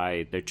treated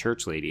by the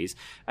church ladies.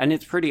 And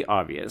it's pretty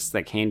obvious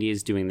that Candy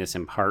is doing this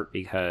in part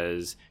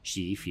because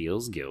she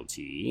feels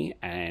guilty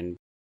and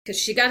because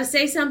she got to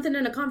say something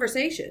in a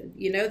conversation.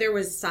 You know, there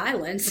was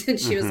silence and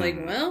she was like,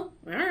 well,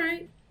 all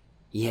right.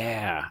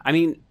 Yeah. I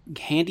mean,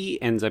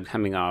 Candy ends up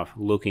coming off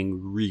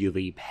looking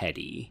really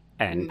petty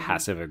and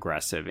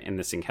passive-aggressive in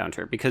this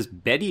encounter because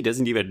Betty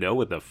doesn't even know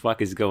what the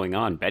fuck is going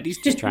on. Betty's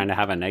just trying to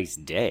have a nice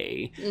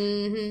day.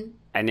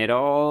 And it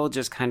all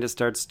just kind of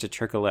starts to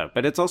trickle out.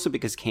 But it's also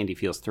because Candy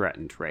feels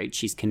threatened, right?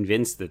 She's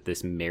convinced that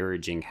this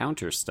marriage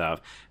encounter stuff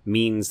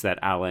means that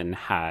Alan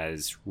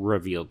has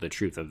revealed the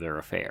truth of their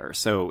affair.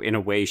 So in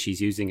a way,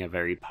 she's using a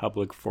very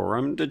public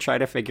forum to try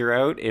to figure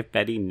out if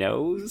Betty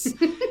knows.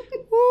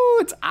 Ooh,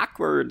 it's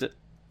awkward.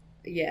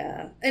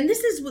 Yeah. And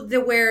this is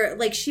where,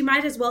 like, she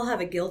might as well have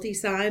a guilty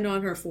sign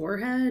on her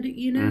forehead,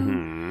 you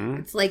know?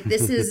 It's like,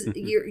 this is,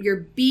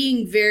 you're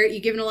being you're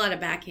giving a lot of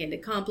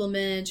backhanded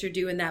compliments. You're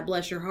doing that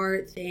bless your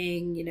heart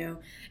thing, you know?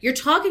 You're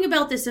talking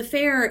about this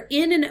affair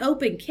in an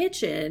open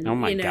kitchen. Oh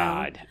my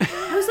God.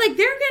 I was like,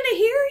 they're going to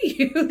hear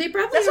you. They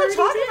probably That's what I'm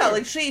talking about.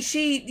 Like,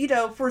 she, you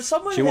know, for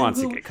someone she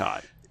wants to get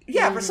caught.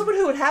 Yeah, for someone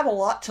who would have a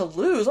lot to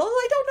lose, although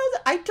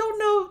I don't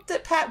know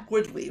that Pat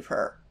would leave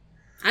her.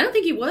 I don't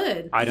think he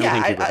would. I don't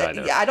think he would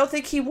either. Yeah, I don't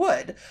think he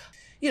would.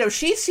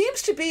 She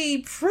seems to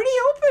be pretty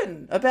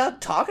open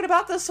about talking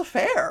about this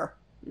affair.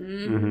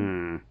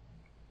 Mm-hmm.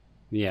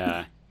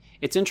 Yeah.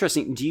 It's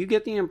interesting. Do you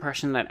get the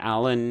impression that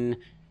Alan...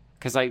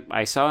 Because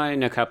I saw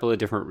in a couple of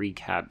different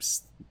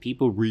recaps,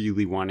 people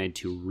really wanted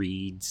to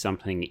read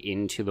something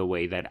into the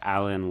way that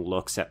Alan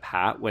looks at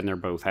Pat when they're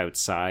both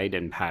outside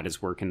and Pat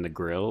is working the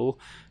grill.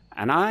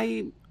 And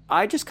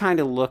I just kind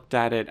of looked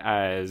at it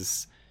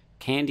as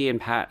Candy and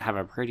Pat have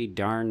a pretty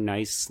darn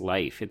nice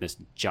life in this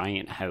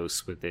giant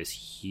house with this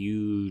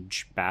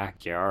huge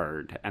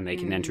backyard, and they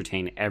can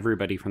entertain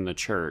everybody from the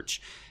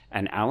church.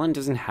 And Alan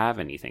doesn't have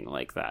anything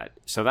like that.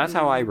 So that's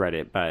how I read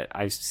it, but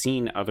I've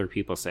seen other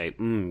people say,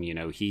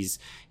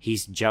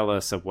 he's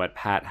jealous of what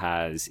Pat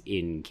has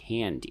in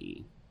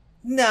Candy.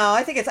 No,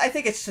 I think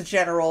it's the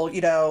general,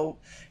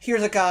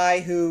 here's a guy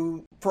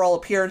who, for all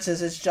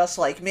appearances, is just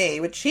like me,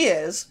 which he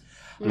is.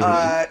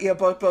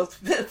 Both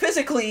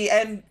physically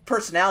and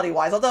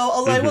personality-wise.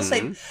 Although I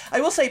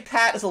will say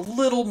Pat is a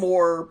little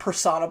more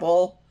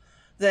personable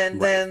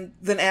than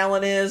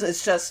Alan is.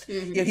 It's just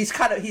he's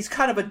kind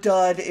of a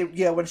dud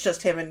when it's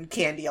just him and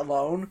Candy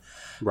alone.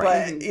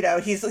 Right.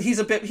 But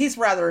he's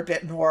rather a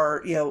bit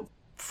more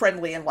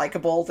friendly and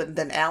likable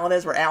than Alan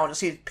is, where Alan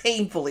just seems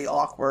painfully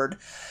awkward.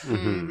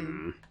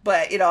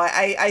 But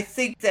I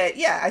think that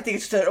I think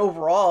it's that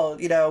overall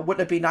wouldn't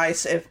it be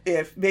nice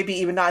if maybe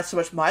even not so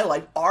much my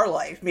life, our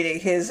life, meaning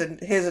his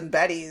and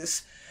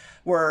Betty's,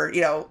 were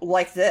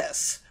like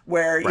this.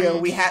 Where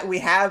we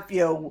have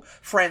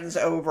friends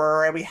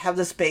over, and we have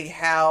this big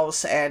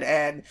house,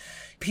 and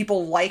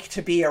people like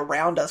to be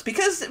around us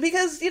because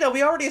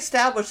we already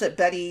established that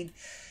Betty,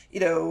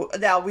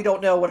 now we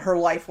don't know what her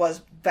life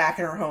was back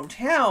in her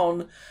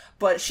hometown,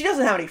 but she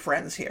doesn't have any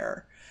friends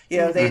here.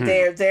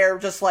 They're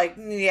just like,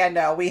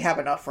 no, we have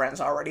enough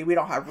friends already. We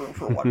don't have room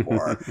for one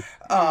more.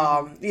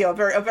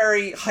 A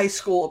very high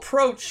school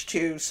approach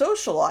to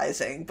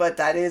socializing, but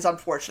that is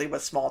unfortunately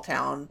what small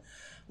town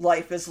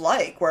life is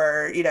like,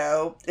 where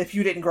if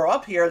you didn't grow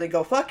up here, then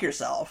go fuck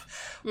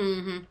yourself. But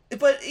Alan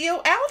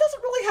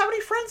doesn't really have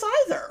any friends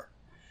either,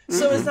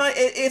 so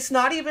it's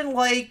not even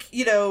like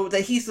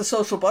that he's the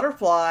social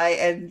butterfly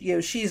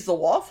and she's the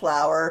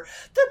wallflower.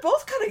 They're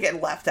both kind of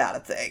getting left out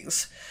of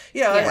things.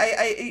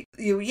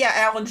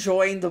 Alan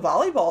joined the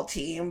volleyball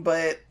team,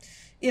 but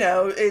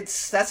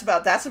that's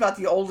about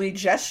the only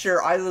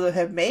gesture either of them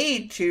have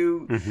made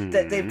to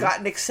that they've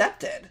gotten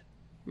accepted.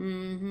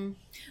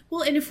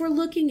 Well, and if we're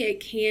looking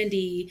at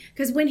Candy,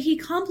 because when he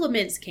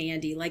compliments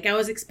Candy, like I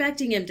was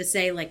expecting him to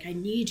say, like, I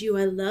need you,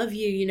 I love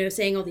you,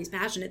 saying all these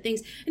passionate things.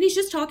 And he's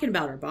just talking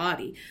about her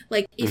body.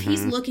 Like, if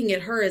he's looking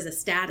at her as a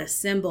status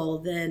symbol,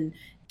 then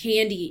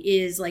Candy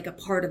is like a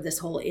part of this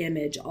whole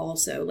image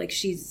also. Like,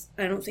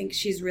 I don't think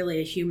she's really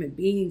a human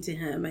being to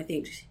him. I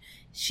think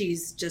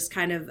she's just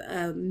kind of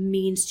a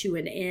means to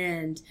an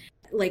end.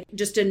 Like,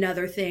 just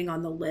another thing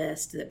on the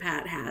list that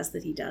Pat has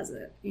that he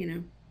doesn't,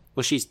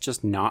 Well, she's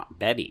just not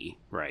Betty,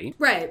 right?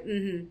 Right.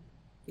 Mm-hmm.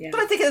 Yeah. But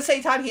I think at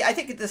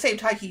the same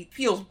time he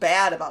feels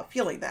bad about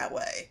feeling that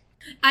way.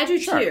 I do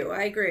too.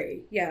 I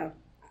agree. Yeah.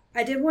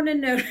 I did want to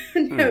note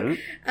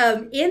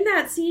in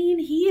that scene,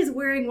 he is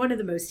wearing one of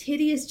the most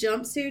hideous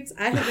jumpsuits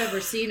I have ever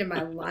seen in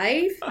my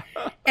life.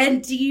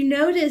 And do you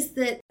notice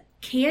that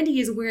Candy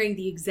is wearing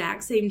the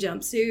exact same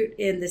jumpsuit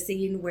in the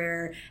scene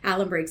where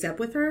Alan breaks up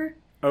with her?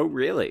 Oh,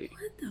 really?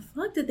 What the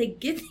fuck? Did they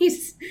get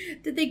these?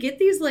 Did they get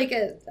these like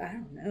I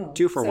don't know.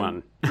 2 for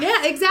 1.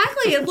 Yeah,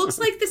 exactly. It looks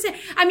like the same.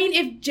 I mean,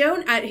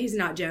 if he's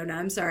not Jonah,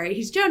 I'm sorry.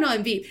 He's Jonah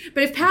and Veep.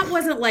 But if Pat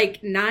wasn't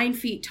like 9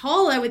 feet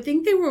tall, I would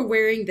think they were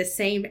wearing the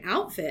same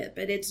outfit.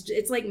 But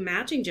it's like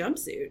matching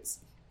jumpsuits.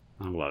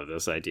 I love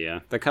this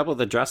idea. The couple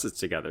that dresses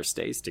together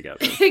stays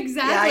together.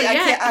 Exactly.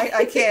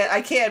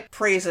 I can't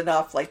praise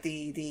enough like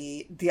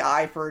the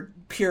eye for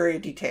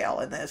period detail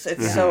in this.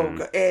 It's so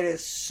good. It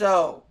is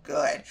so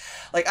good.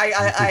 Like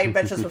I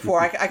mentioned this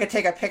before. I could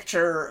take a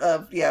picture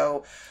of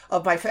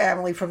of my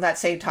family from that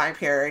same time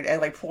period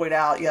and like point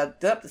out,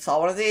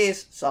 saw one of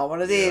these, saw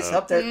one of these.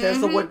 Yeah.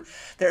 There's the wood.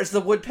 There's the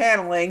wood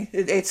paneling.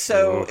 It's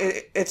so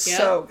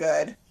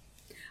good.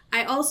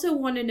 I also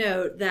want to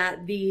note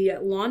that the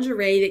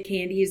lingerie that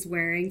Candy is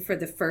wearing for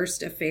the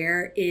first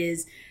affair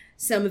is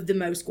some of the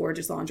most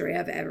gorgeous lingerie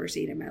I've ever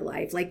seen in my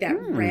life. Like that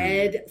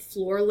red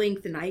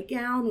floor-length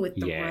nightgown with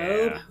the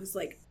robe. I was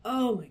like,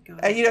 oh my God.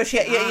 And she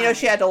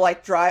had to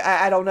like drive.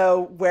 I don't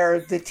know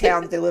where the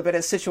town they live in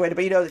is situated,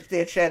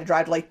 but she had to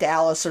drive to like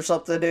Dallas or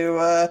something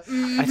to.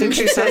 I think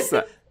she says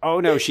that. Oh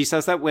no, she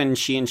says that when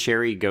she and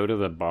Sherry go to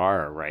the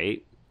bar,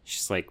 right?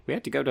 She's like, we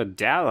have to go to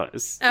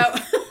Dallas.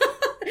 Oh.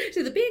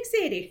 To the big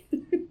city.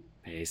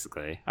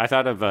 Basically. I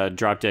thought of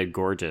Drop Dead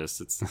Gorgeous.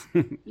 It's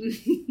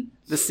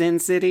the Sin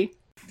City.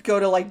 Go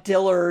to like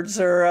Dillard's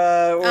or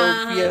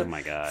oh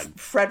my God,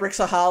 Fredericks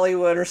of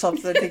Hollywood or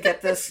something to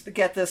get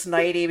this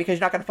nightie, because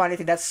you're not going to find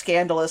anything that's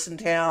scandalous in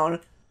town.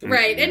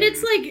 Right. And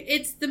it's like,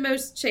 it's the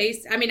most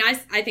chaste. I mean, I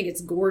think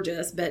it's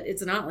gorgeous, but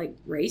it's not like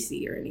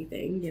racy or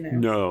anything,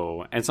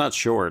 No. And it's not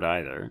short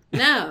either.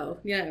 No.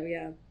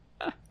 Yeah.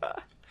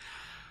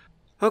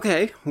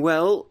 Okay,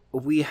 well,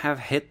 we have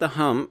hit the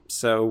hump,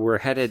 so we're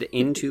headed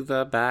into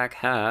the back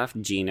half.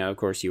 Gina, of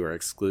course, you are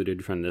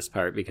excluded from this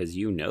part because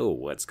you know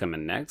what's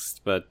coming next.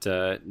 But,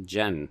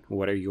 Jen,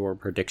 what are your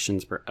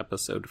predictions for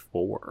episode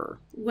 4?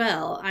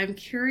 Well, I'm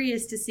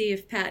curious to see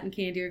if Pat and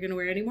Candy are going to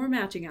wear any more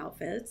matching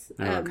outfits.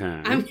 Okay.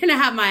 I'm going to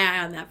have my eye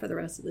on that for the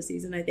rest of the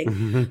season, I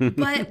think.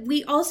 But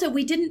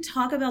we didn't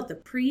talk about the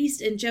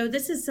priest. And Joe,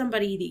 this is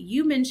somebody that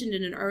you mentioned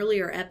in an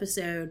earlier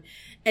episode.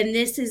 And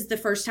this is the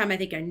first time I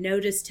think I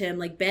noticed him.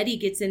 Like, Betty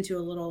gets into a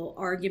little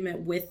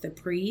argument with the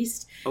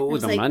priest. Oh,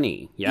 the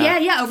money. Yeah.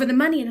 Yeah, over the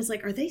money. And it's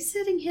like, are they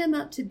setting him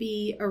up to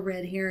be a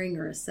red herring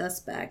or a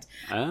suspect?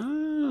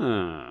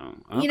 Oh,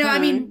 okay. You know, I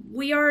mean,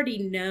 we already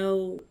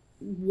know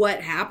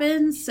what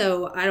happens,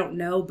 so I don't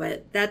know,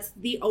 but that's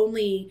the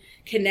only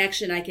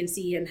connection I can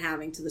see him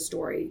having to the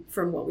story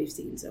from what we've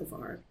seen so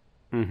far.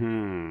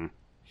 Mm-hmm.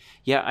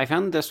 Yeah, I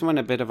found this one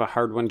a bit of a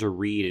hard one to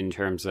read in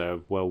terms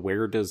of, well,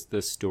 where does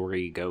the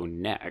story go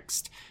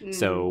next?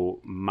 So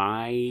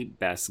my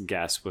best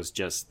guess was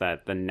just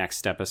that the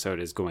next episode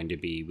is going to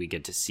be, we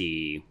get to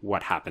see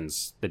what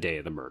happens the day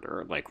of the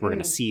murder. Like, we're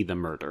going to see the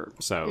murder.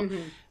 So,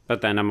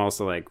 but then I'm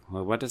also like,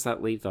 well, what does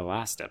that leave the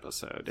last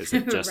episode? Is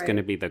it just going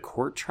to be the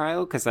court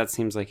trial? Because that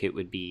seems like it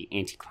would be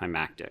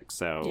anticlimactic.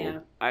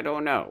 So I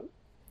don't know.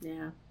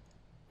 Yeah.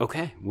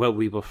 Okay, well,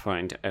 we will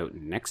find out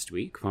next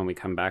week when we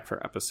come back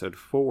for episode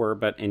 4.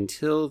 But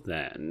until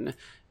then,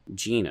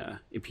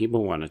 Gina, if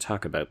people want to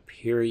talk about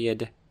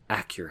period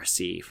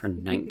accuracy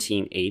from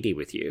 1980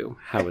 with you,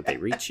 how would they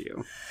reach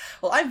you?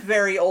 Well, I'm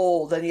very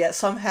old, and yet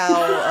somehow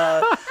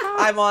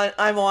I'm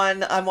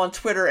on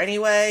Twitter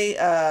anyway.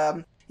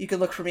 You can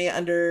look for me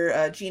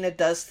under Gina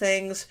Does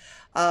Things.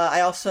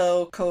 I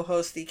also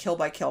co-host the Kill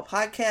by Kill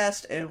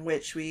podcast, in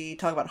which we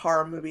talk about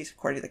horror movies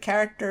according to the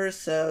characters,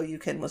 so you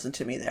can listen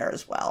to me there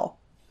as well.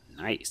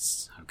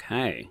 Nice.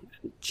 Okay.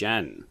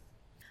 Jen.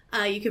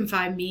 You can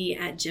find me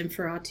at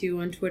Jimferatu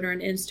on Twitter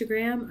and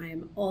Instagram. I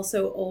am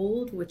also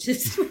old, which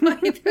is why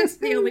that's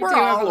the only We're two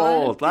all I've won.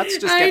 old. Let's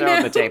just get it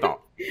on the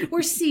table.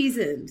 We're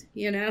seasoned,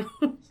 you know.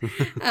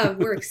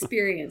 We're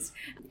experienced.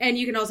 And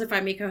you can also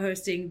find me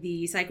co-hosting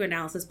the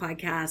Psychoanalysis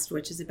podcast,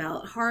 which is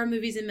about horror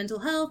movies and mental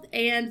health,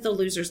 and the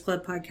Losers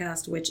Club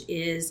podcast, which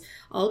is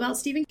all about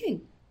Stephen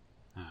King.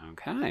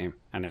 Okay.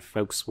 And if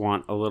folks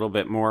want a little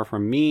bit more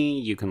from me,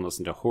 you can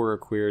listen to Horror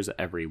Queers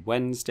every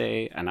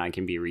Wednesday, and I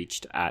can be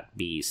reached at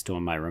B Stole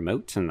My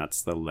Remote, and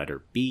that's the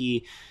letter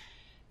B.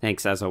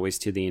 Thanks, as always,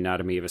 to the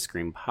Anatomy of a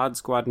Scream Pod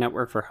Squad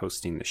Network for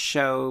hosting the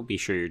show. Be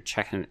sure you're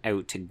checking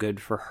out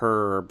Good for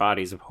Her,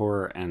 Bodies of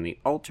Horror, and the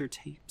Alter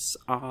Tapes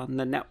on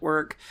the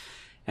network.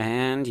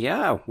 And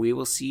yeah, we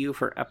will see you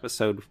for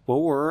episode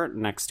 4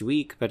 next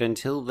week. But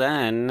until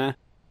then,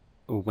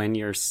 when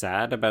you're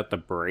sad about the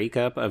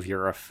breakup of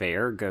your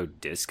affair, go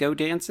disco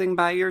dancing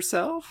by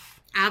yourself?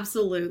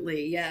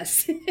 Absolutely,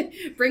 yes.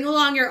 Bring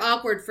along your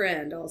awkward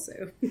friend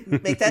also.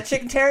 Make that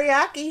chicken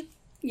teriyaki.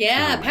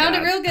 Yeah, pound it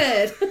real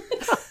good.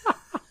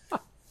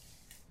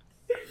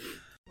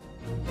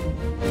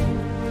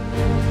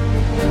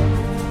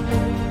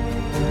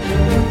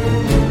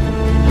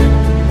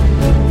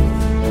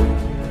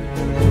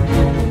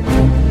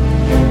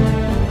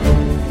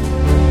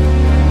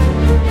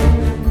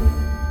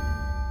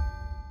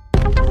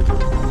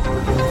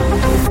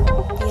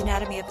 The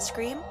Anatomy of a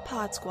Scream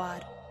Pod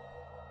Squad.